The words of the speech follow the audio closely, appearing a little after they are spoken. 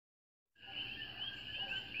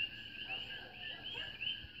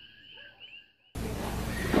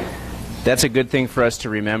That's a good thing for us to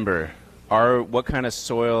remember. What kind of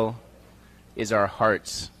soil is our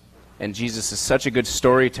hearts? And Jesus is such a good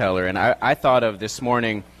storyteller. And I thought of this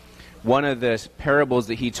morning one of the parables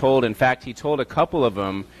that he told. In fact, he told a couple of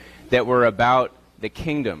them that were about the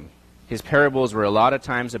kingdom. His parables were a lot of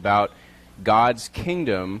times about God's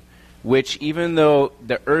kingdom, which even though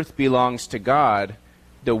the earth belongs to God,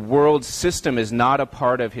 the world system is not a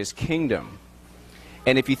part of his kingdom.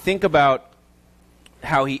 And if you think about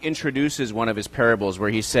how he introduces one of his parables, where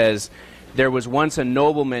he says, there was once a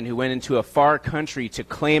nobleman who went into a far country to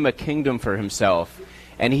claim a kingdom for himself.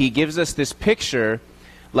 And he gives us this picture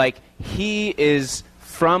like he is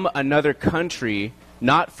from another country,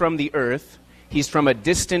 not from the earth. He's from a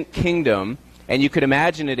distant kingdom. And you could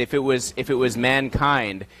imagine it if it was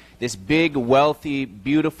mankind, this big, wealthy,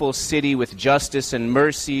 beautiful city with justice and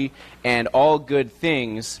mercy and all good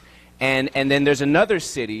things. And then there's another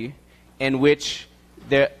city in which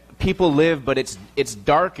the people live, but it's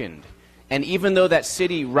darkened. And even though that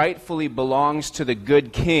city rightfully belongs to the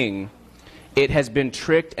good king, it has been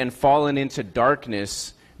tricked and fallen into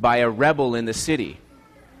darkness by a rebel in the city.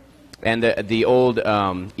 And the old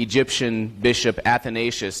Egyptian bishop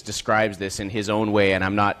Athanasius describes this in his own way, and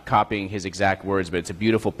I'm not copying his exact words, but it's a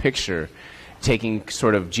beautiful picture, taking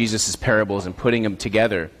sort of Jesus' parables and putting them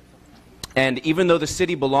together. And even though the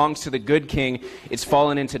city belongs to the good king, it's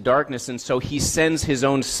fallen into darkness, and so he sends his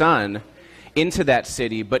own son into that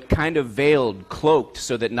city, but kind of veiled, cloaked,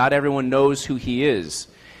 so that not everyone knows who he is.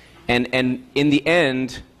 And in the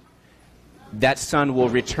end, that son will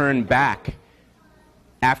return back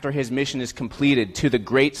after his mission is completed to the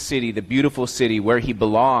great city, the beautiful city where he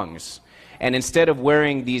belongs. And instead of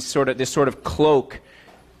wearing this sort of cloak,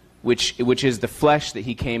 which is the flesh that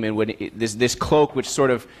he came in, this cloak which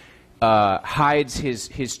sort of hides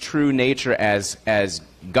his true nature as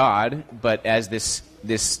God, but as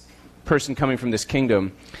this person coming from this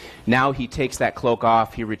kingdom, now he takes that cloak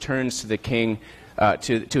off. He returns to the king,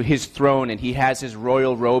 to his throne, and he has his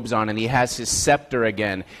royal robes on, and he has his scepter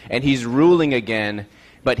again, and he's ruling again,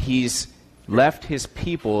 but he's left his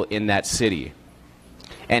people in that city.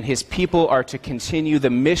 And his people are to continue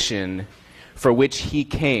the mission for which he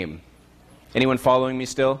came. Anyone following me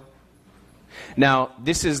still? Now,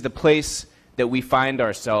 this is the place that we find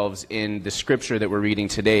ourselves in the scripture that we're reading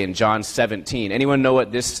today in John 17. Anyone know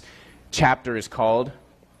what this chapter is called?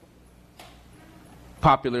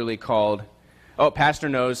 Popularly called, Pastor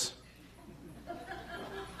knows.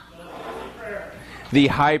 The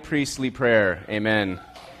high priestly prayer. Amen.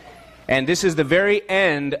 And this is the very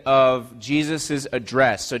end of Jesus'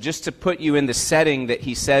 address. So just to put you in the setting that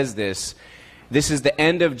he says this is the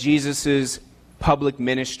end of Jesus' public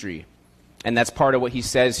ministry. And that's part of what he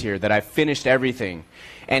says here, that I've finished everything.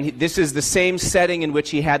 And this is the same setting in which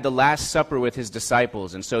he had the Last Supper with his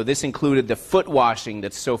disciples. And so this included the foot washing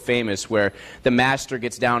that's so famous, where the master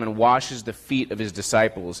gets down and washes the feet of his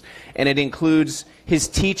disciples. And it includes his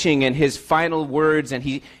teaching and his final words. And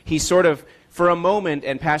he sort of, for a moment,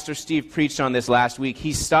 and Pastor Steve preached on this last week,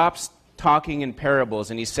 he stops talking in parables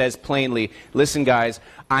and he says plainly, listen guys,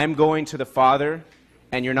 I'm going to the Father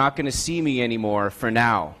and you're not going to see me anymore for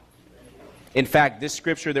now. In fact, this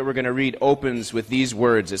scripture that we're going to read opens with these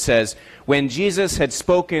words. It says, when Jesus had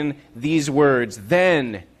spoken these words,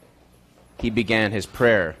 then he began his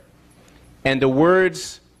prayer. And the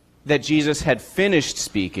words that Jesus had finished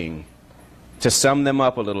speaking, to sum them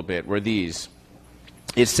up a little bit, were these.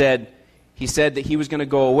 He said that he was going to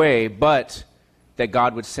go away, but that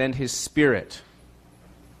God would send his Spirit.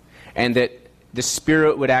 And that the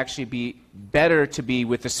Spirit would actually be better to be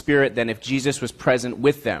with the Spirit than if Jesus was present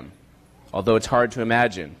with them. Although it's hard to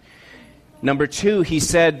imagine. Number two, he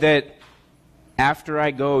said that after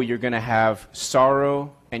I go, you're going to have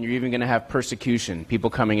sorrow and you're even going to have persecution, people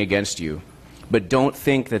coming against you. But don't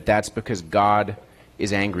think that that's because God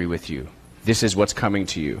is angry with you. This is what's coming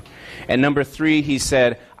to you. And number three, he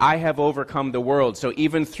said, I have overcome the world. So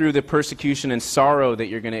even through the persecution and sorrow that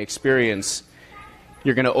you're going to experience,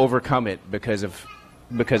 you're going to overcome it because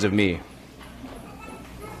of me.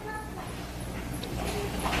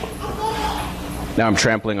 Now I'm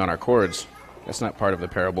trampling on our cords. That's not part of the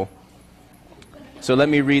parable. So let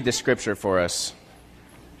me read the scripture for us.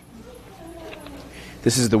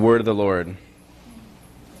 This is the word of the Lord.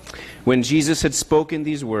 When Jesus had spoken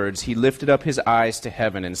these words, he lifted up his eyes to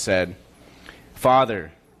heaven and said,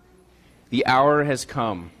 Father, the hour has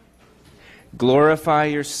come. Glorify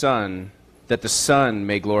your Son, that the Son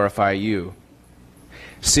may glorify you.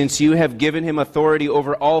 Since you have given him authority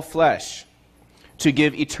over all flesh, to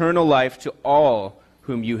give eternal life to all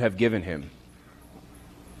whom you have given him.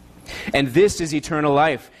 And this is eternal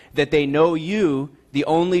life, that they know you, the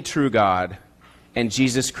only true God, and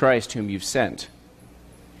Jesus Christ whom you've sent.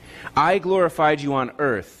 I glorified you on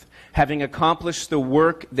earth, having accomplished the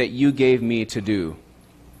work that you gave me to do.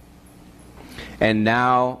 And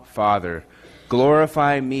now, Father,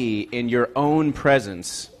 glorify me in your own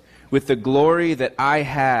presence with the glory that I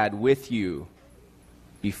had with you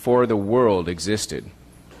before the world existed.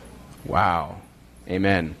 Wow.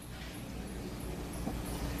 Amen.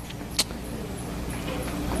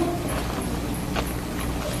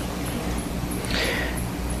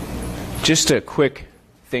 Just a quick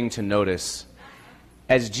thing to notice.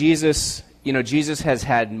 As Jesus has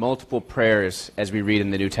had multiple prayers as we read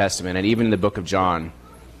in the New Testament and even in the book of John.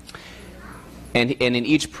 And in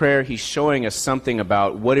each prayer, he's showing us something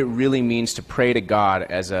about what it really means to pray to God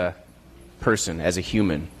as a person, as a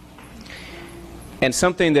human. And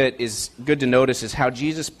something that is good to notice is how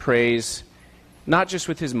Jesus prays not just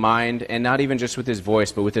with his mind and not even just with his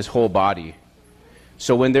voice, but with his whole body.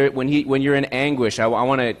 So when you're in anguish, I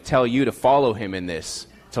want to tell you to follow him in this,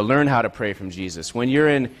 to learn how to pray from Jesus. When you're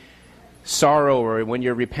in sorrow or when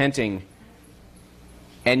you're repenting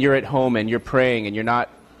and you're at home and you're praying and you're not,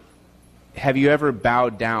 have you ever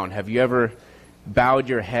bowed down? Have you ever bowed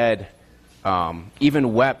your head,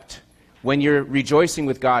 even wept? When you're rejoicing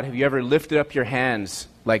with God, have you ever lifted up your hands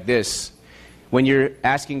like this? When you're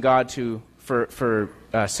asking God for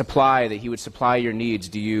supply, that he would supply your needs,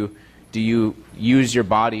 do you use your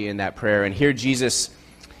body in that prayer? And here Jesus,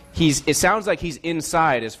 it sounds like he's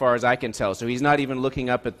inside as far as I can tell. So he's not even looking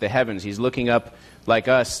up at the heavens. He's looking up like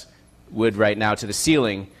us would right now to the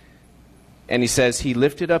ceiling. And he says, he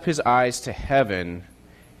lifted up his eyes to heaven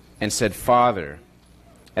and said, Father.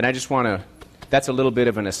 And I just want to, that's a little bit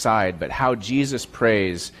of an aside, but how Jesus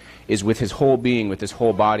prays is with his whole being, with his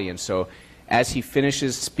whole body. And so as he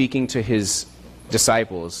finishes speaking to his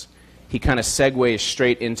disciples, he kind of segues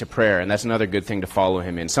straight into prayer, and that's another good thing to follow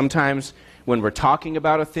him in. Sometimes when we're talking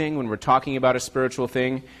about a thing, when we're talking about a spiritual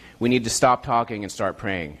thing, we need to stop talking and start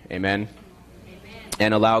praying. Amen?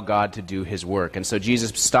 And allow God to do his work. And so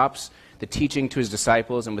Jesus stops the teaching to his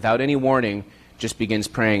disciples, and without any warning, just begins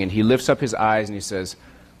praying. And he lifts up his eyes and he says,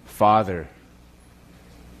 Father.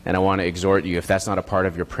 And I want to exhort you, if that's not a part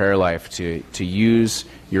of your prayer life, to use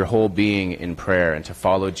your whole being in prayer and to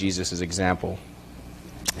follow Jesus' example.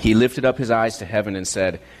 He lifted up his eyes to heaven and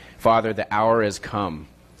said, Father, the hour has come.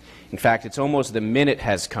 In fact, it's almost the minute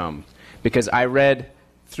has come, because I read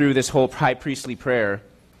through this whole high priestly prayer,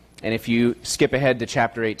 and if you skip ahead to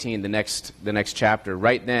chapter 18, the next chapter,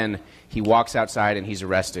 right then he walks outside and he's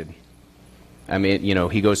arrested. I mean,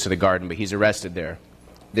 he goes to the garden, but he's arrested there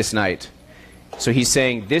this night. So he's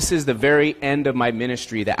saying, this is the very end of my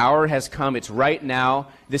ministry. The hour has come. It's right now.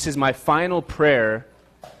 This is my final prayer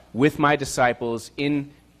with my disciples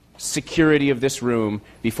in security of this room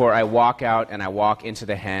before I walk out and I walk into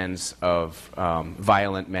the hands of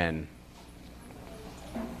violent men.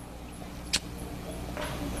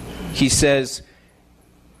 He says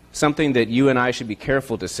something that you and I should be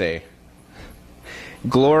careful to say.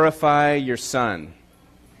 Glorify your Son.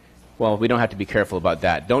 Well, we don't have to be careful about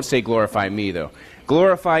that. Don't say glorify me, though.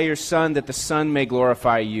 Glorify your Son, that the Son may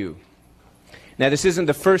glorify you. Now, this isn't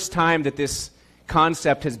the first time that this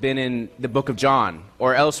concept has been in the book of John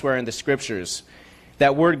or elsewhere in the scriptures.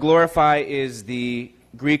 That word glorify is the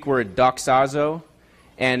Greek word doxazo,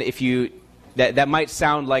 and that might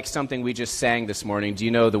sound like something we just sang this morning. Do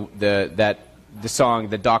you know the song,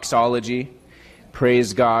 the doxology?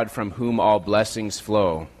 Praise God from whom all blessings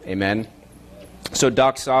flow. Amen. So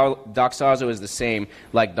doxazo is the same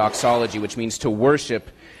like doxology, which means to worship,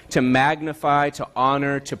 to magnify, to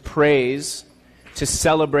honor, to praise, to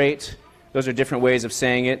celebrate. Those are different ways of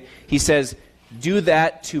saying it. He says, do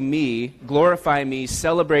that to me, glorify me,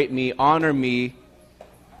 celebrate me, honor me,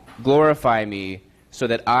 glorify me, so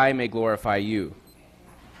that I may glorify you.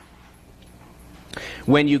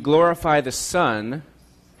 When you glorify the Son,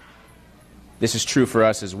 this is true for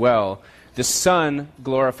us as well, the Son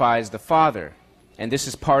glorifies the Father. And this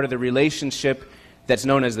is part of the relationship that's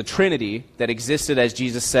known as the Trinity that existed, as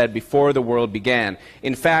Jesus said, before the world began.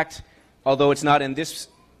 In fact, although it's not in this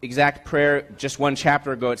exact prayer, just one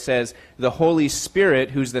chapter ago, it says, the Holy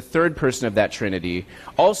Spirit, who's the third person of that Trinity,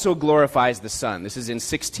 also glorifies the Son. This is in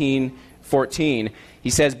 16:14. He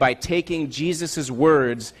says, by taking Jesus'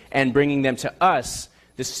 words and bringing them to us,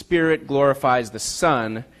 the Spirit glorifies the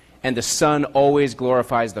Son, and the Son always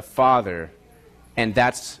glorifies the Father. And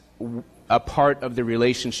that's a part of the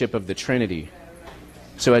relationship of the Trinity.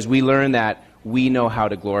 So as we learn that, we know how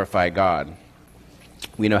to glorify God.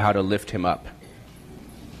 We know how to lift him up.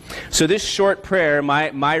 So this short prayer,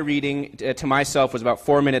 my reading to myself was about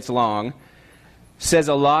 4 minutes long. says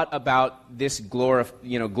a lot about this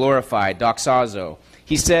glorified, doxazo.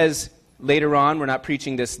 He says later on, we're not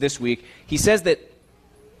preaching this week, he says that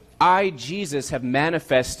I, Jesus, have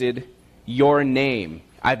manifested your name.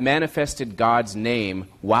 I've manifested God's name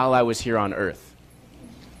while I was here on earth.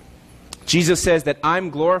 Jesus says that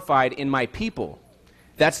I'm glorified in my people.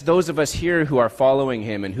 That's those of us here who are following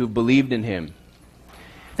him and who've believed in him.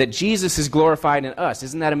 That Jesus is glorified in us.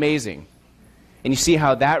 Isn't that amazing? And you see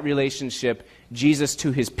how that relationship, Jesus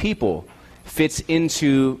to his people, fits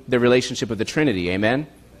into the relationship of the Trinity. Amen?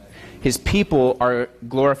 His people are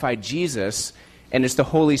glorified Jesus, and it's the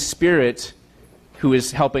Holy Spirit who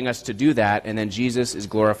is helping us to do that, and then Jesus is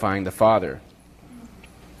glorifying the Father.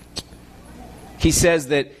 He says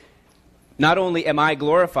that not only am I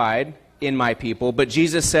glorified in my people, but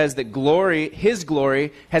Jesus says that his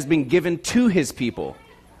glory has been given to his people.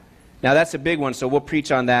 Now that's a big one, so we'll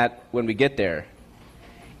preach on that when we get there.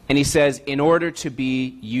 And he says, in order to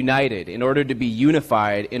be united, in order to be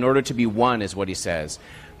unified, in order to be one is what he says.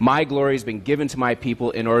 My glory has been given to my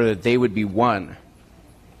people in order that they would be one.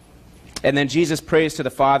 And then Jesus prays to the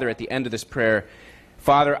Father at the end of this prayer,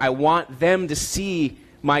 Father, I want them to see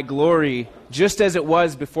my glory just as it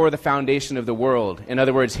was before the foundation of the world. In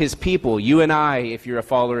other words, his people, you and I, if you're a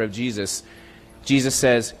follower of Jesus, Jesus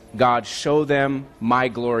says, God, show them my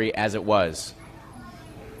glory as it was.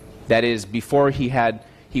 That is, before he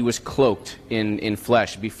was cloaked in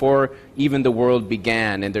flesh, before even the world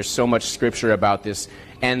began, and there's so much scripture about this.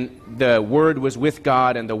 And the Word was with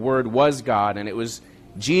God, and the Word was God, and it was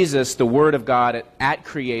Jesus, the Word of God, at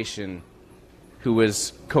creation, who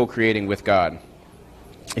was co-creating with God.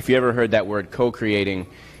 If you ever heard that word, co-creating,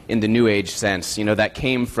 in the New Age sense, that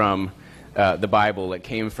came from the Bible. It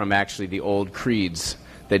came from actually the old creeds,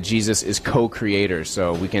 that Jesus is co-creator.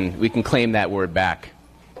 So we can claim that word back.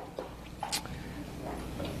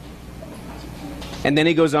 And then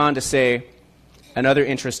he goes on to say another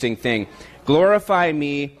interesting thing. Glorify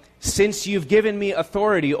me, since you've given me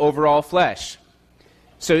authority over all flesh.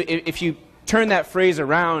 So if you turn that phrase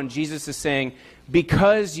around, Jesus is saying,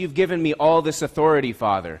 because you've given me all this authority,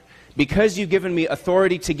 Father, because you've given me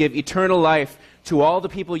authority to give eternal life to all the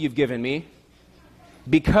people you've given me,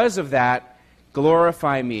 because of that,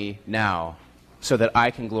 glorify me now, so that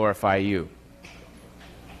I can glorify you.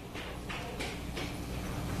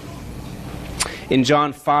 In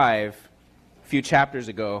John 5, a few chapters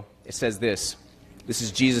ago, it says this. This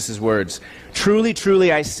is Jesus' words. Truly,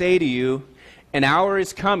 truly, I say to you, an hour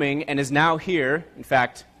is coming and is now here. In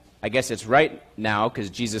fact, I guess it's right now, because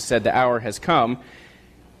Jesus said the hour has come.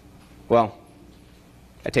 Well,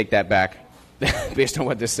 I take that back, based on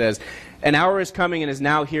what this says. An hour is coming and is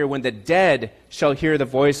now here when the dead shall hear the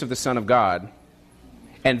voice of the Son of God,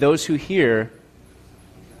 and those who hear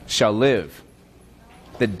shall live.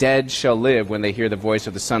 The dead shall live when they hear the voice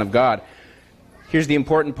of the Son of God. Here's the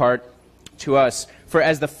important part to us. For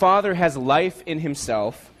as the Father has life in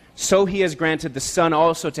himself, so he has granted the Son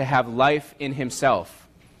also to have life in himself.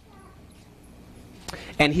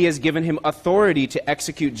 And he has given him authority to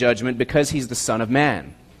execute judgment because he's the Son of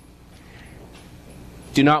Man.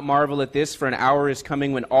 Do not marvel at this, for an hour is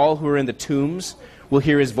coming when all who are in the tombs will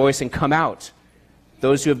hear his voice and come out.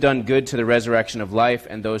 Those who have done good to the resurrection of life,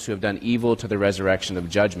 and those who have done evil to the resurrection of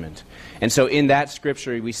judgment. And so in that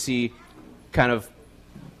scripture we see kind of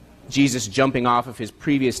Jesus jumping off of his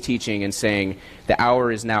previous teaching and saying, the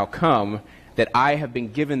hour is now come, that I have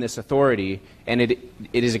been given this authority, and it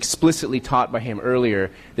is explicitly taught by him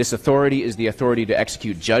earlier. This authority is the authority to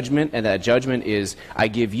execute judgment, and that judgment is, I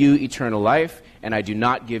give you eternal life, and I do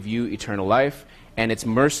not give you eternal life. And it's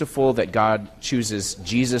merciful that God chooses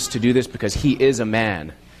Jesus to do this because he is a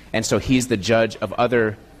man, and so he's the judge of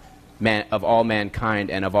of all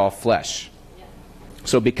mankind and of all flesh.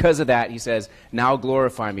 So because of that, he says, now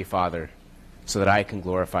glorify me, Father, so that I can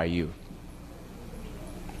glorify you.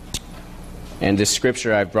 And this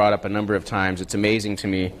scripture I've brought up a number of times. It's amazing to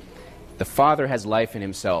me. The Father has life in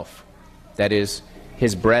himself. That is,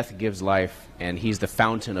 his breath gives life, and he's the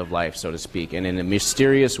fountain of life, so to speak. And in a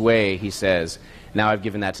mysterious way, he says, now I've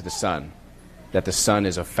given that to the Son. That the Son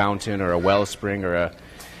is a fountain or a wellspring or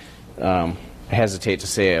I hesitate to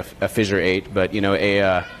say a fissure 8, but,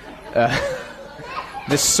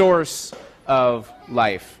 the source of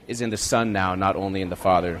life is in the Son now, not only in the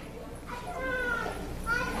Father.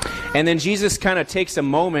 And then Jesus kind of takes a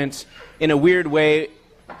moment, in a weird way,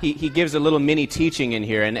 he gives a little mini teaching in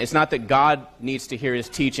here. And it's not that God needs to hear his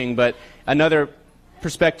teaching, but another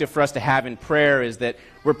perspective for us to have in prayer is that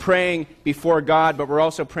we're praying before God, but we're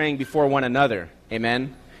also praying before one another.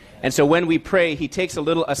 Amen? And so when we pray, he takes a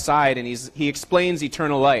little aside and he explains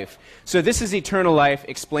eternal life. So this is eternal life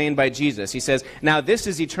explained by Jesus. He says, now this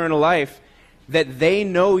is eternal life, that they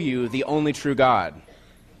know you, the only true God,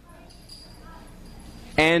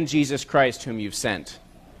 and Jesus Christ whom you've sent.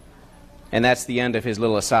 And that's the end of his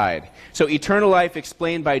little aside. So eternal life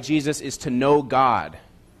explained by Jesus is to know God.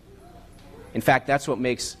 In fact, that's what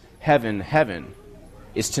makes heaven heaven,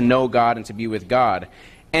 is to know God and to be with God.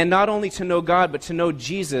 And not only to know God, but to know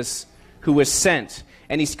Jesus who was sent.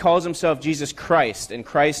 And he calls himself Jesus Christ. And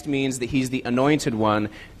Christ means that he's the anointed one,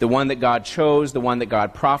 the one that God chose, the one that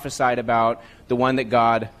God prophesied about, the one that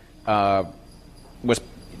God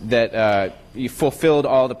he fulfilled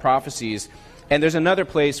all the prophecies. And there's another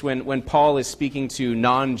place when Paul is speaking to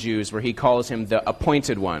non-Jews where he calls him the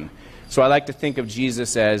appointed one. So I like to think of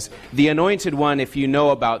Jesus as the anointed one if you know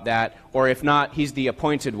about that, or if not, he's the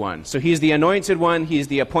appointed one. So he's the anointed one, he's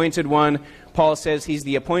the appointed one. Paul says he's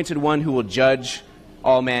the appointed one who will judge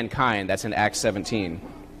all mankind. That's in Acts 17.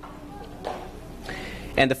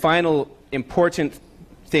 And the final important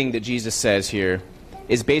thing that Jesus says here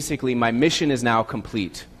is basically, my mission is now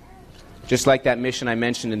complete. Just like that mission I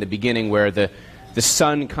mentioned in the beginning where the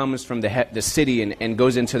sun comes from the city and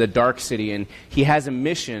goes into the dark city, and he has a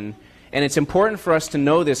mission. And it's important for us to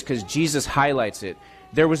know this because Jesus highlights it.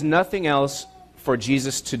 There was nothing else for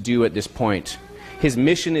Jesus to do at this point. His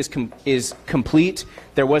mission is complete.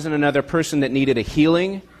 There wasn't another person that needed a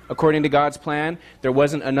healing according to God's plan. There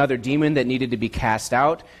wasn't another demon that needed to be cast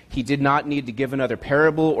out. He did not need to give another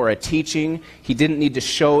parable or a teaching. He didn't need to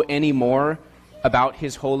show any more about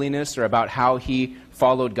his holiness or about how he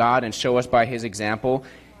followed God and show us by his example.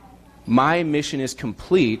 My mission is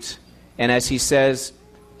complete, and as he says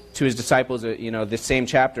to his disciples, the same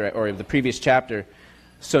chapter, or the previous chapter,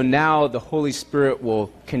 so now the Holy Spirit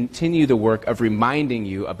will continue the work of reminding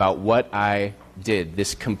you about what I did,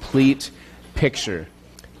 this complete picture.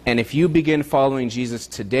 And if you begin following Jesus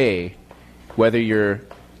today, whether you're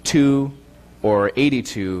 2 or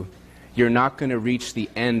 82, you're not going to reach the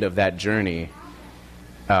end of that journey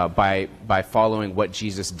by following what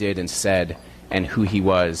Jesus did and said and who he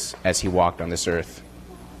was as he walked on this earth.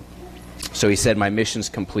 So he said, my mission's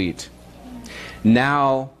complete.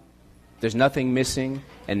 Now there's nothing missing,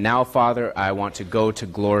 and now, Father, I want to go to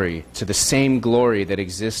glory, to the same glory that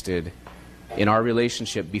existed in our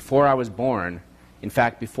relationship before I was born. In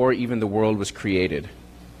fact, before even the world was created.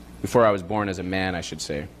 Before I was born as a man, I should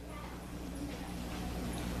say.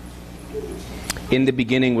 In the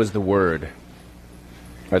beginning was the Word,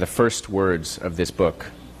 or the first words of this book.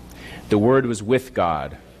 The Word was with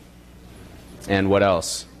God. And what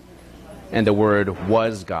else? And the Word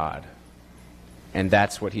was God. And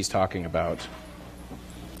that's what he's talking about.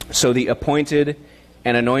 So the appointed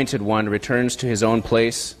and anointed one returns to his own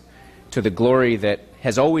place, to the glory that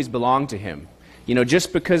has always belonged to him.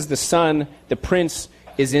 Just because the son, the prince,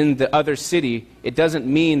 is in the other city, it doesn't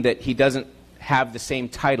mean that he doesn't have the same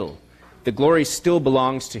title. The glory still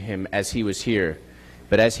belongs to him as he was here.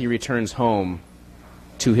 But as he returns home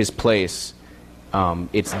to his place,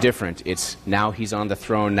 it's different. It's now he's on the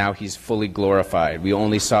throne, now he's fully glorified. We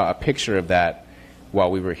only saw a picture of that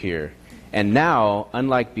while we were here. And now,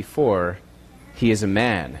 unlike before, he is a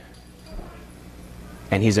man.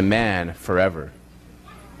 And he's a man forever.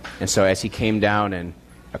 And so as he came down and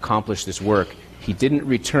accomplished this work, he didn't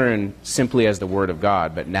return simply as the Word of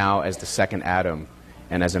God, but now as the second Adam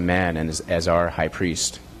and as a man and as our high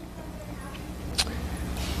priest.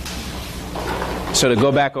 So to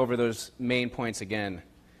go back over those main points again,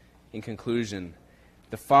 in conclusion,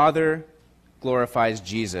 the Father glorifies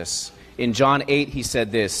Jesus. In John 8, he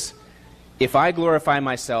said this, if I glorify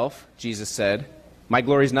myself, Jesus said, my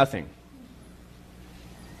glory is nothing.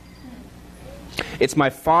 It's my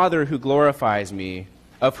Father who glorifies me,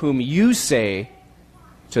 of whom you say,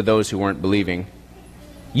 to those who weren't believing,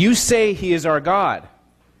 you say he is our God,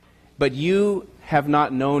 but you have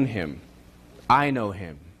not known him. I know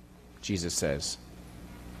him, Jesus says.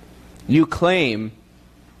 You claim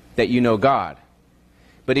that you know God,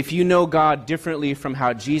 but if you know God differently from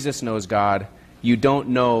how Jesus knows God, you don't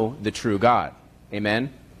know the true God.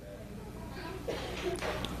 Amen?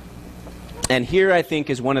 And here I think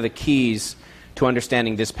is one of the keys to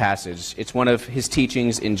understanding this passage. It's one of his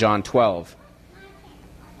teachings in John 12.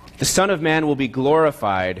 The Son of Man will be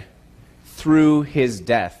glorified through his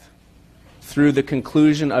death, through the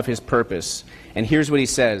conclusion of his purpose. And here's what he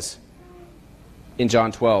says in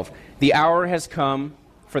John 12. The hour has come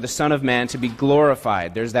for the Son of Man to be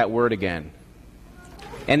glorified. There's that word again.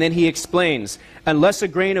 And then he explains, unless a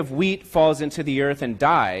grain of wheat falls into the earth and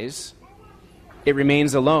dies, it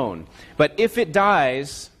remains alone. But if it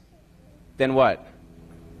dies, then what?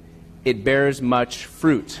 it bears much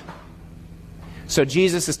fruit. So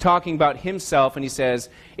Jesus is talking about himself, and he says,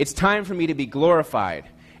 it's time for me to be glorified.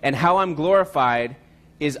 And how I'm glorified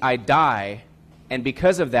is I die, and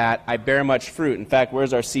because of that, I bear much fruit. In fact,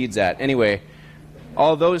 where's our seeds at? Anyway,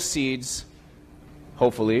 all those seeds,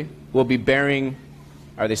 hopefully, will be bearing,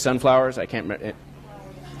 are they sunflowers? I can't remember.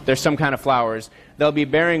 There's some kind of flowers. They'll be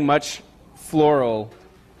bearing much floral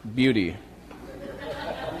beauty.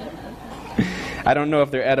 I don't know if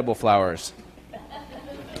they're edible flowers.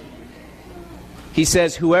 He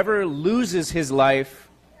says, whoever loves his life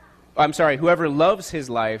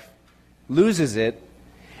loses it,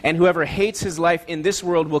 and whoever hates his life in this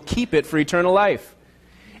world will keep it for eternal life.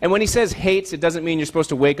 And when he says hates, it doesn't mean you're supposed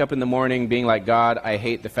to wake up in the morning being like, God, I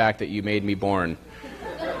hate the fact that you made me born.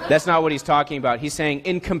 That's not what he's talking about. He's saying,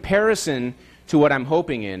 in comparison to what I'm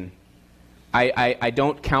hoping in, I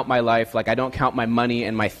don't count my life, like I don't count my money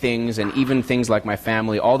and my things, and even things like my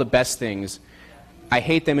family, all the best things. I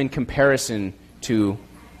hate them in comparison to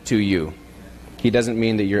you. He doesn't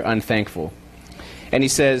mean that you're unthankful. And he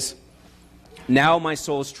says, now my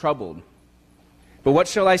soul's troubled. But what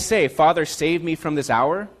shall I say? Father, save me from this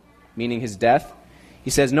hour, meaning his death. He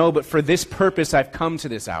says, no, but for this purpose I've come to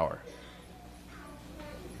this hour.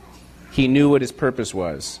 He knew what his purpose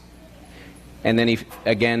was. And then he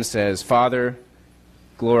again says, Father,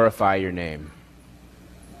 glorify your name.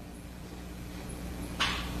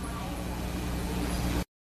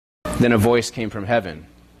 Then a voice came from heaven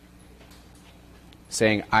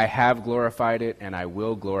saying, I have glorified it and I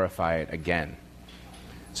will glorify it again.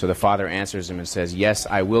 So the Father answers him and says, yes,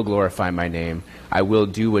 I will glorify my name. I will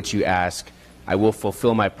do what you ask. I will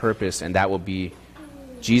fulfill my purpose, and that will be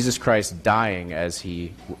Jesus Christ dying as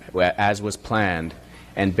was planned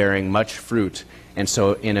and bearing much fruit. And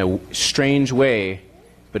so in a strange way,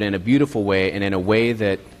 but in a beautiful way, and in a way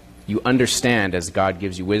that you understand as God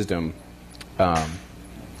gives you wisdom,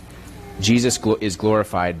 Jesus is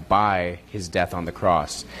glorified by his death on the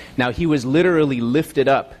cross. Now, he was literally lifted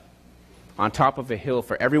up on top of a hill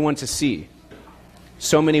for everyone to see.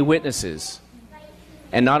 So many witnesses.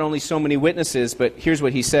 And not only so many witnesses, but here's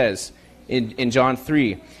what he says in John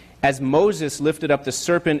 3. As Moses lifted up the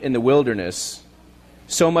serpent in the wilderness,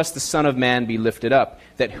 so must the Son of Man be lifted up,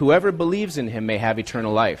 that whoever believes in him may have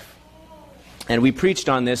eternal life. And we preached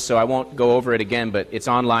on this, so I won't go over it again, but it's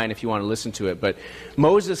online if you want to listen to it. But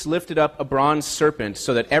Moses lifted up a bronze serpent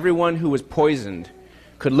so that everyone who was poisoned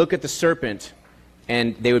could look at the serpent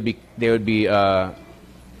and they would be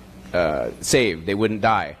saved. They wouldn't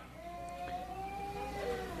die.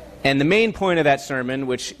 And the main point of that sermon,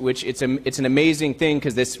 which it's an amazing thing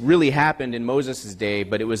because this really happened in Moses' day,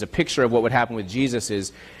 but it was a picture of what would happen with Jesus,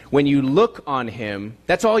 is when you look on him,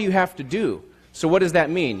 that's all you have to do. So what does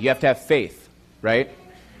that mean? You have to have faith, right?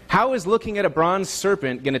 How is looking at a bronze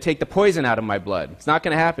serpent going to take the poison out of my blood? It's not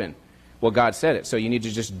going to happen. Well, God said it, so you need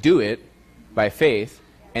to just do it by faith,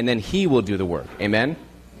 and then he will do the work. Amen?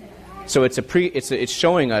 So it's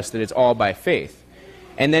showing us that it's all by faith.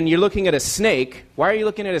 And then you're looking at a snake. Why are you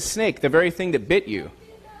looking at a snake? The very thing that bit you.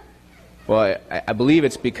 Well, I believe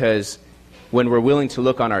it's because when we're willing to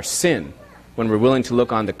look on our sin, when we're willing to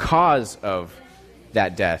look on the cause of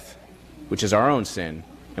that death, which is our own sin,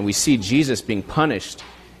 and we see Jesus being punished,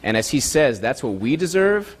 and as he says, that's what we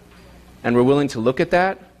deserve, and we're willing to look at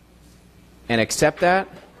that and accept that,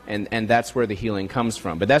 and that's where the healing comes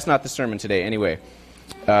from. But that's not the sermon today anyway.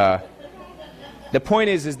 The point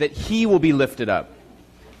is that he will be lifted up.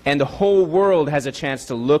 And the whole world has a chance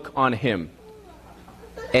to look on him.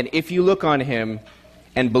 And if you look on him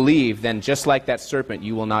and believe, then just like that serpent,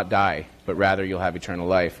 you will not die, but rather you'll have eternal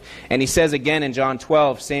life. And he says again in John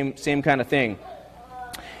 12, same kind of thing.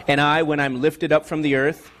 And I, when I'm lifted up from the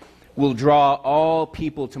earth, will draw all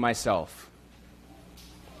people to myself.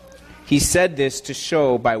 He said this to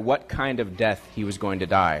show by what kind of death he was going to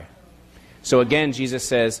die. So again, Jesus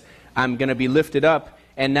says, I'm going to be lifted up.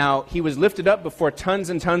 And now, he was lifted up before tons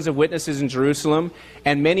and tons of witnesses in Jerusalem,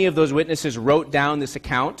 and many of those witnesses wrote down this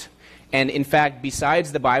account. And in fact,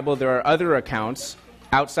 besides the Bible, there are other accounts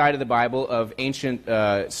outside of the Bible of ancient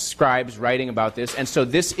scribes writing about this. And so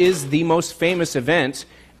this is the most famous event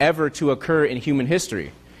ever to occur in human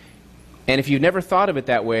history. And if you've never thought of it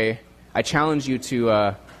that way, I challenge you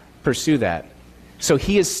to pursue that. So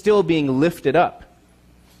he is still being lifted up.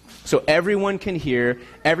 So everyone can hear,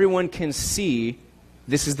 everyone can see.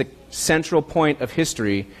 This is the central point of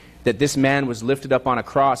history, that this man was lifted up on a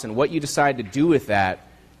cross, and what you decide to do with that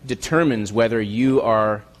determines whether you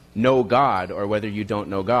know God or whether you don't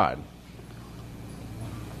know God.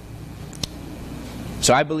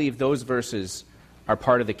 So I believe those verses are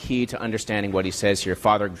part of the key to understanding what he says here.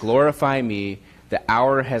 Father, glorify me The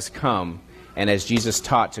hour has come, and as Jesus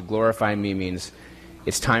taught, to glorify me means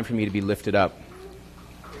it's time for me to be lifted up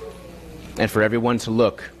and for everyone to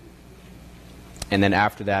look. And then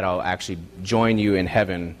after that, I'll actually join you in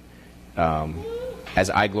heaven. As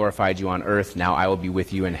I glorified you on earth, now I will be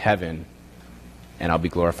with you in heaven, and I'll be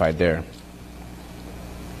glorified there.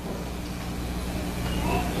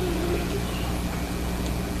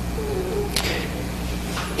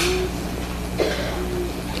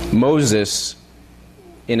 Moses,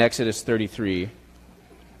 in Exodus 33,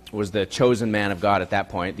 was the chosen man of God at that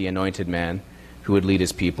point, the anointed man who would lead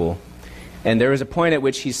his people. And there was a point at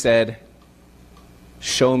which he said,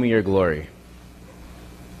 "Show me your glory."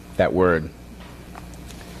 That word.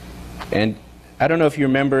 And I don't know if you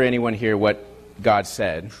remember, anyone here, what God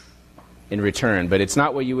said in return, but it's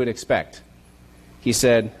not what you would expect. He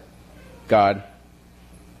said, "God,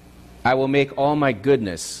 I will make all my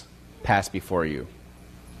goodness pass before you.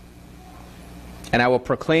 And I will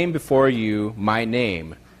proclaim before you my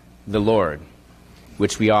name, the Lord,"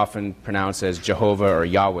 which we often pronounce as Jehovah or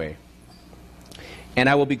Yahweh. "And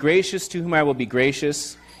I will be gracious to whom I will be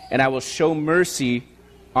gracious, and I will show mercy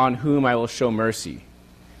on whom I will show mercy."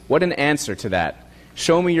 What an answer to that.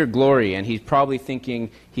 Show me your glory. And he's probably thinking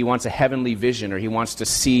he wants a heavenly vision, or he wants to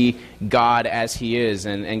see God as he is.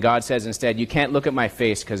 And God says instead, "You can't look at my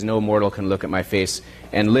face, because no mortal can look at my face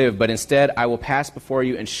and live. But instead, I will pass before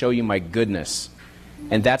you and show you my goodness."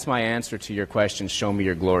 And that's my answer to your question, show me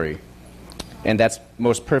your glory. And that's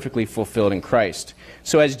most perfectly fulfilled in Christ.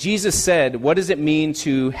 So as Jesus said, what does it mean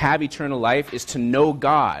to have eternal life? Is to know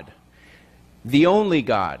God. The only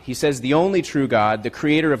God. He says the only true God, the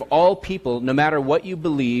creator of all people. No matter what you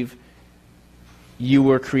believe, you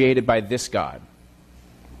were created by this God.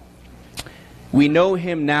 We know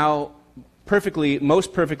him now perfectly,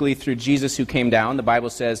 most perfectly through Jesus who came down. The Bible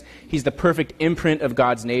says he's the perfect imprint of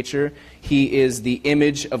God's nature. He is the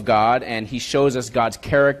image of God, and he shows us God's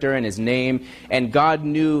character and his name. And God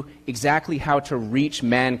knew exactly how to reach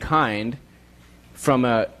mankind from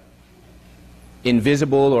a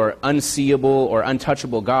invisible or unseeable or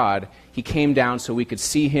untouchable God. He came down so we could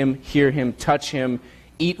see him, hear him, touch him,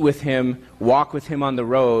 eat with him, walk with him on the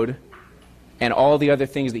road, and all the other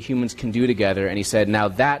things that humans can do together. And he said, now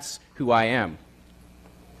that's who I am.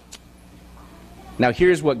 Now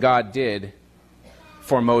here's what God did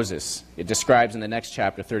for Moses. It describes in the next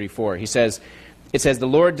chapter, 34. It says, the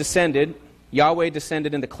Lord descended, Yahweh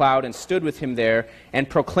descended in the cloud and stood with him there and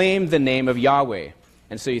proclaimed the name of Yahweh.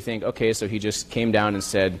 And so you think, okay, so he just came down and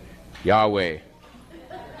said, Yahweh.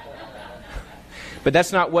 But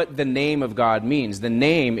that's not what the name of God means. The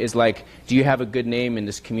name is like, do you have a good name in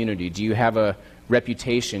this community? Do you have a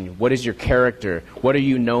reputation? What is your character? What are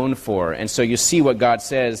you known for? And so you see what God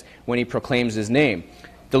says when he proclaims his name.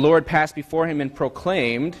 The Lord passed before him and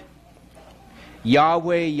proclaimed,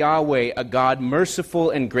 Yahweh, Yahweh, a God merciful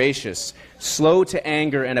and gracious, slow to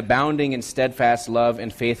anger and abounding in steadfast love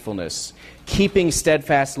and faithfulness, keeping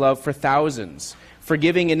steadfast love for thousands,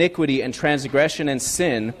 forgiving iniquity and transgression and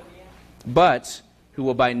sin, but who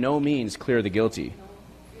will by no means clear the guilty,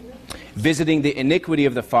 visiting the iniquity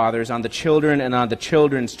of the fathers on the children and on the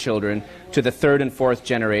children's children to the third and fourth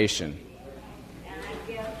generation.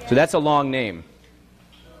 So that's a long name.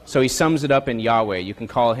 So he sums it up in Yahweh. You can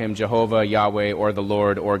call him Jehovah, Yahweh, or the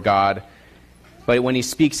Lord, or God. But when he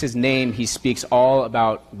speaks his name, he speaks all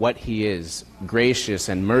about what he is, gracious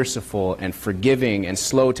and merciful and forgiving and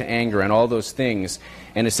slow to anger and all those things.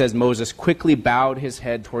 And it says Moses quickly bowed his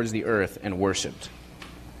head towards the earth and worshipped.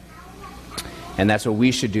 And that's what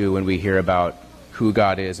we should do when we hear about who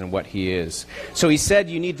God is and what he is. So he said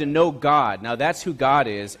you need to know God. Now that's who God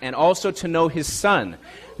is, and also to know his Son.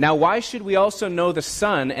 Now why should we also know the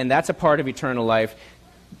Son, and that's a part of eternal life?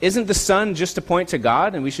 Isn't the Son just to point to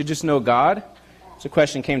God, and we should just know God? So a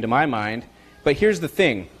question came to my mind. But here's the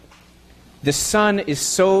thing. The Son is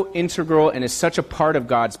so integral and is such a part of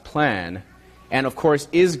God's plan, and of course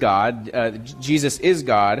is God. Jesus is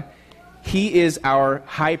God. He is our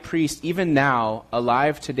high priest, even now,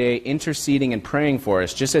 alive today, interceding and praying for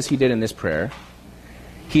us, just as he did in this prayer.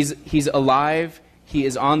 He's alive, he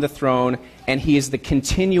is on the throne, and he is the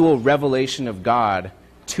continual revelation of God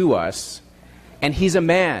to us. And he's a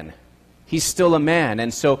man. He's still a man.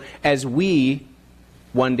 And so as we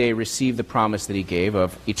one day receive the promise that he gave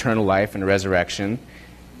of eternal life and resurrection,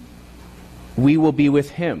 we will be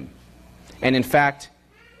with him. And in fact,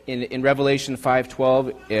 in Revelation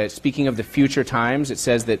 5:12, speaking of the future times, it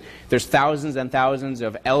says that there's thousands and thousands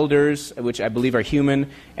of elders, which I believe are human,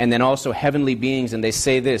 and then also heavenly beings, and they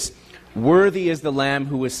say this, worthy is the Lamb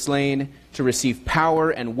who was slain to receive power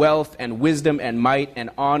and wealth and wisdom and might and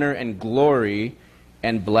honor and glory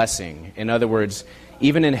and blessing. In other words,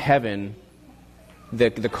 even in heaven,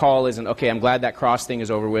 the call isn't, okay, I'm glad that cross thing is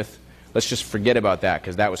over with. Let's just forget about that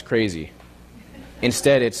because that was crazy.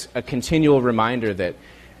 Instead, it's a continual reminder that,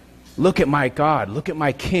 look at my God, look at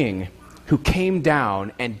my King who came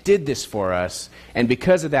down and did this for us. And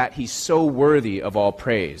because of that, he's so worthy of all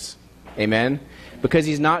praise. Amen? Because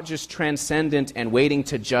he's not just transcendent and waiting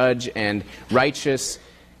to judge and righteous,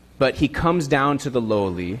 but he comes down to the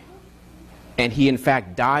lowly, and he in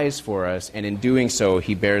fact dies for us, and in doing so,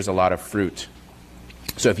 he bears a lot of fruit.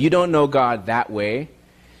 So if you don't know God that way,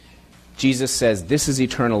 Jesus says this is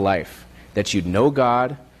eternal life, that you'd know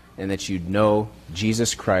God and that you'd know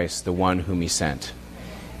Jesus Christ, the one whom he sent.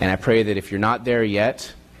 And I pray that if you're not there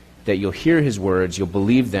yet, that you'll hear his words, you'll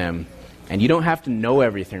believe them, and you don't have to know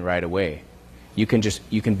everything right away. You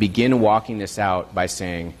can begin walking this out by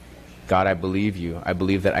saying, God, I believe you. I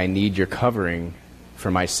believe that I need your covering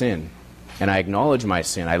for my sin. And I acknowledge my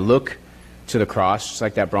sin. I look to the cross, just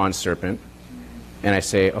like that bronze serpent, and I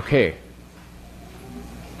say, okay,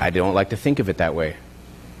 I don't like to think of it that way,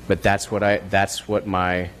 but that's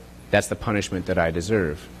the punishment that I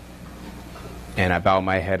deserve. And I bow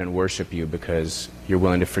my head and worship you because you're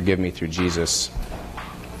willing to forgive me through Jesus.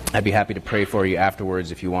 I'd be happy to pray for you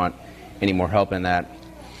afterwards if you want any more help in that.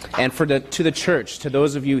 And to the church, to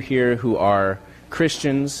those of you here who are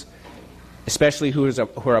Christians, especially who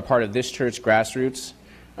are a part of this church, Grassroots,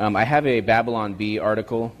 I have a Babylon Bee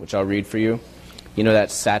article, which I'll read for you. You know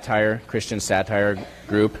that satire, Christian satire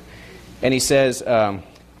group? And he says,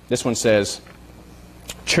 this one says,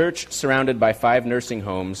 church surrounded by 5 nursing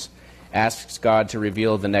homes asks God to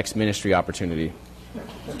reveal the next ministry opportunity.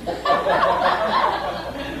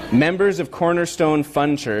 Members of Cornerstone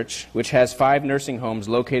Fun Church, which has 5 nursing homes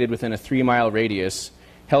located within a 3-mile radius,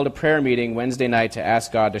 held a prayer meeting Wednesday night to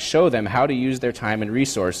ask God to show them how to use their time and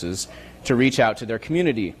resources to reach out to their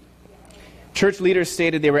community. Church leaders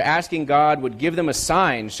stated they were asking God would give them a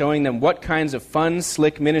sign showing them what kinds of fun,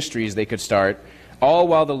 slick ministries they could start, all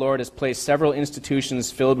while the Lord has placed several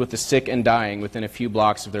institutions filled with the sick and dying within a few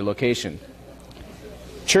blocks of their location.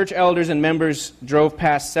 Church elders and members drove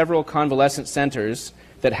past several convalescent centers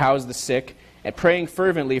that house the sick and praying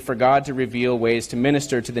fervently for God to reveal ways to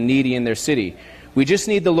minister to the needy in their city. We just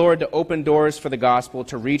need the Lord to open doors for the gospel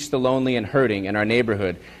to reach the lonely and hurting in our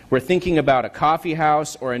neighborhood. We're thinking about a coffee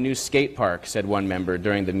house or a new skate park, said one member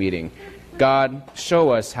during the meeting. God,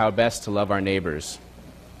 show us how best to love our neighbors.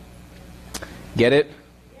 Get it?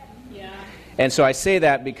 Yeah. And so I say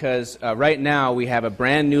that because right now we have a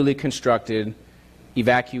brand newly constructed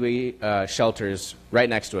evacuee shelters right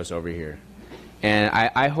next to us over here. And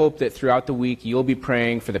I hope that throughout the week you'll be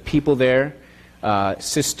praying for the people there.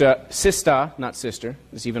 Sista, not sister,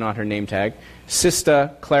 it's even on her name tag,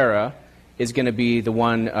 Sista Clara is going to be the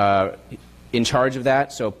one in charge of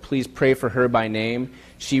that, so please pray for her by name.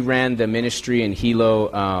 She ran the ministry in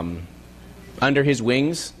Hilo under his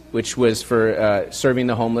wings, which was for serving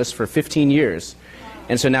the homeless for 15 years.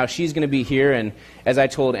 And so now she's going to be here, and as I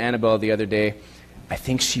told Annabelle the other day, I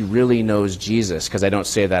think she really knows Jesus, because I don't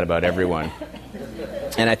say that about everyone.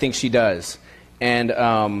 And I think she does.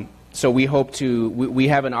 And so we hope we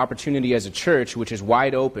have an opportunity as a church, which is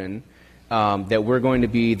wide open, that we're going to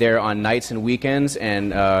be there on nights and weekends,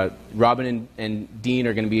 and Robin and Dean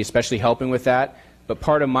are going to be especially helping with that. But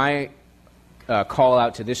part of my call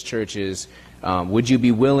out to this church is, would you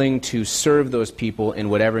be willing to serve those people in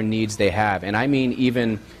whatever needs they have? And I mean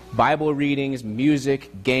even Bible readings,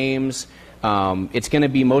 music, games. It's going to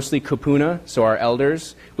be mostly Kupuna, so our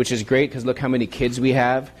elders, which is great because look how many kids we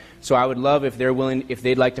have. So I would love if they're willing, if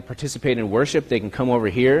they'd like to participate in worship, they can come over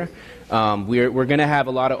here. We're going to have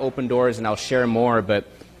a lot of open doors, and I'll share more. But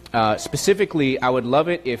specifically, I would love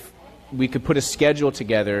it if we could put a schedule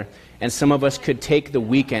together, and some of us could take the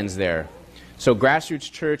weekends there. So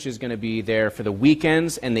Grassroots Church is going to be there for the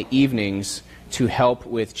weekends and the evenings to help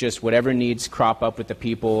with just whatever needs crop up with the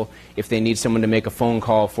people, if they need someone to make a phone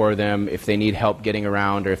call for them, if they need help getting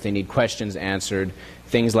around, or if they need questions answered,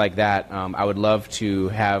 things like that. I would love to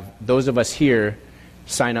have those of us here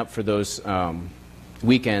sign up for those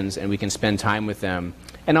weekends, and we can spend time with them.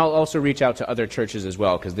 And I'll also reach out to other churches as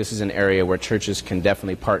well, because this is an area where churches can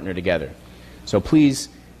definitely partner together. So please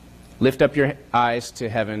lift up your eyes to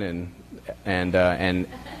heaven and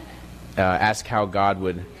ask how God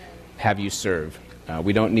would have you serve.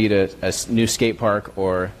 We don't need a new skate park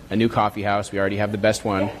or a new coffee house. We already have the best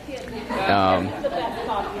one.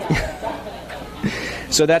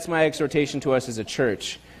 So that's my exhortation to us as a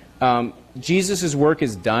church. Jesus' work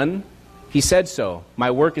is done. He said so.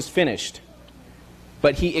 My work is finished.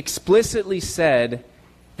 But he explicitly said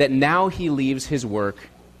that now he leaves his work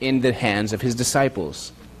in the hands of his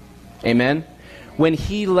disciples. Amen? When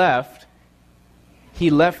he left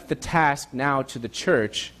the task now to the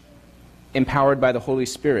church, empowered by the Holy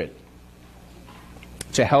Spirit,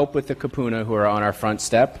 to help with the kapuna who are on our front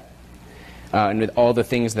step, and with all the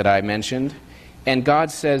things that I mentioned. And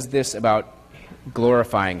God says this about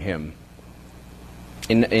glorifying him.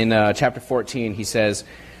 In chapter 14, he says,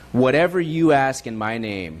 "Whatever you ask in my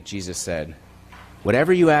name," Jesus said,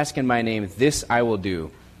 "whatever you ask in my name, this I will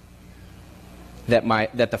do,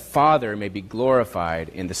 that the Father may be glorified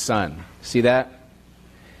in the Son." See that?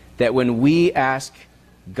 That when we ask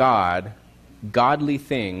God godly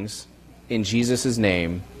things in Jesus'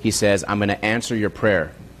 name, he says, "I'm going to answer your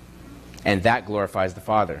prayer." And that glorifies the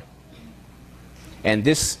Father. And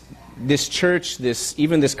this church,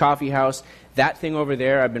 even this coffee house, that thing over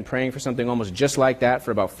there, I've been praying for something almost just like that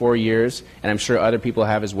for about 4 years, and I'm sure other people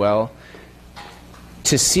have as well.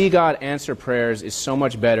 To see God answer prayers is so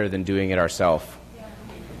much better than doing it ourselves.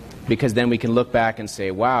 Because then we can look back and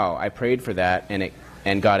say, wow, I prayed for that,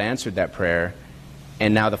 and God answered that prayer,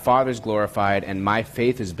 and now the Father's glorified, and my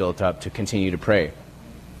faith is built up to continue to pray.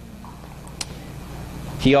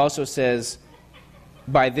 He also says,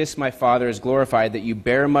 "By this my Father is glorified, that you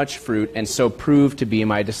bear much fruit, and so prove to be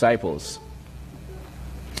my disciples."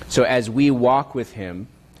 So as we walk with him,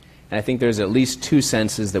 and I think there's at least two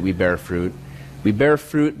senses that we bear fruit. We bear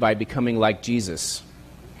fruit by becoming like Jesus.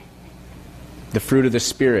 The fruit of the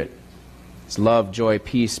Spirit. It's love, joy,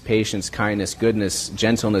 peace, patience, kindness, goodness,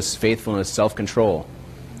 gentleness, faithfulness, self-control.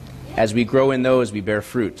 As we grow in those, we bear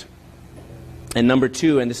fruit. And number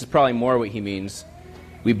two, and this is probably more what he means,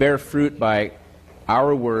 we bear fruit by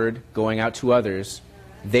our word going out to others.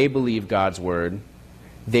 They believe God's word.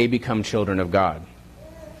 They become children of God.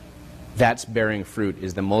 That's bearing fruit,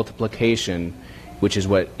 is the multiplication, which is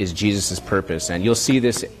what is Jesus' purpose. And you'll see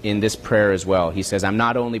this in this prayer as well. He says, I'm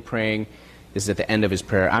not only praying, this is at the end of his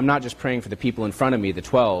prayer, I'm not just praying for the people in front of me, the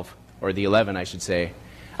 12, or the 11, I should say.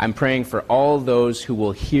 I'm praying for all those who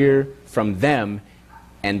will hear from them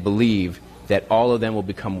and believe, that all of them will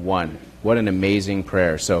become one. What an amazing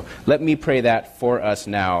prayer. So let me pray that for us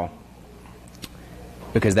now,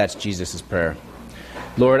 because that's Jesus' prayer.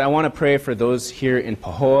 Lord, I want to pray for those here in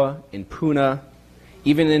Pahoa, in Puna,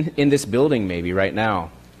 even in this building maybe right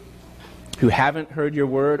now, who haven't heard your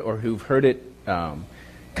word, or who've heard it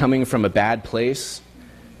coming from a bad place,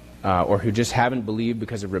 or who just haven't believed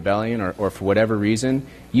because of rebellion, or for whatever reason.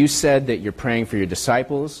 You said that you're praying for your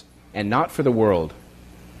disciples and not for the world.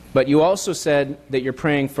 But you also said that you're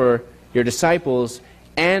praying for your disciples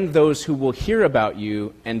and those who will hear about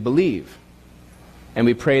you and believe. And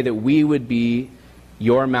we pray that we would be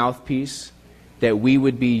your mouthpiece, that we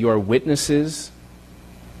would be your witnesses,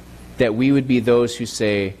 that we would be those who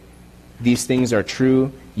say, these things are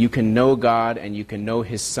true, you can know God and you can know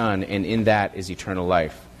his Son, and in that is eternal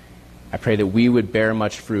life. I pray that we would bear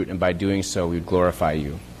much fruit, and by doing so we would glorify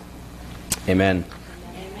you. Amen.